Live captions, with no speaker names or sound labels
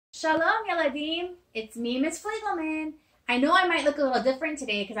Shalom, Yeladim. It's me, Miss Fliegelman. I know I might look a little different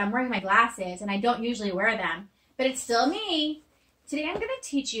today because I'm wearing my glasses and I don't usually wear them, but it's still me. Today I'm going to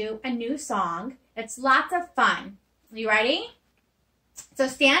teach you a new song. It's lots of fun. You ready? So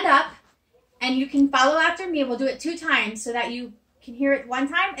stand up and you can follow after me. We'll do it 2 times so that you can hear it 1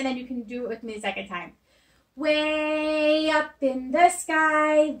 time and then you can do it with me the 2nd time. Way up in the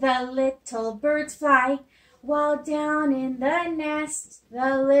sky, the little birds fly, while down in the nest,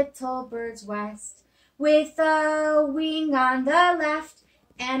 the little birds rest. With a wing on the left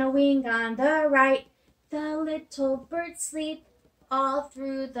and a wing on the right, the little birds sleep all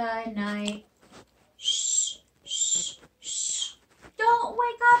through the night. Shh, shh, shh. Don't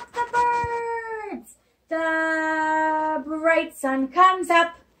wake up the birds. The bright sun comes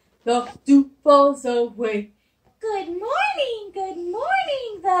up, the dew falls away. Good morning,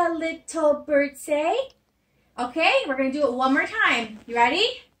 the little birds say. Okay, we're going to do it 1 more time. You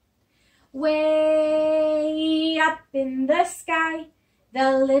ready? Way up in the sky,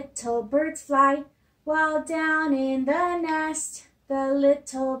 the little birds fly, while down in the nest, the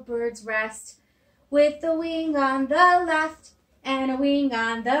little birds rest. With a wing on the left and a wing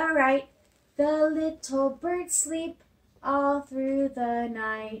on the right, the little birds sleep all through the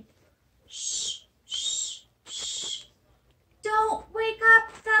night. Shh, shh, shh. Don't wake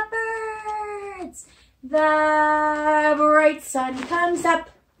up the birds. The bright sun comes up,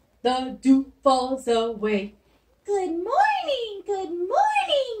 the dew falls away. Good morning, the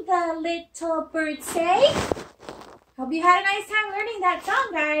little birds say. Hope you had a nice time learning that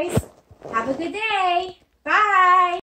song, guys. Have a good day. Bye.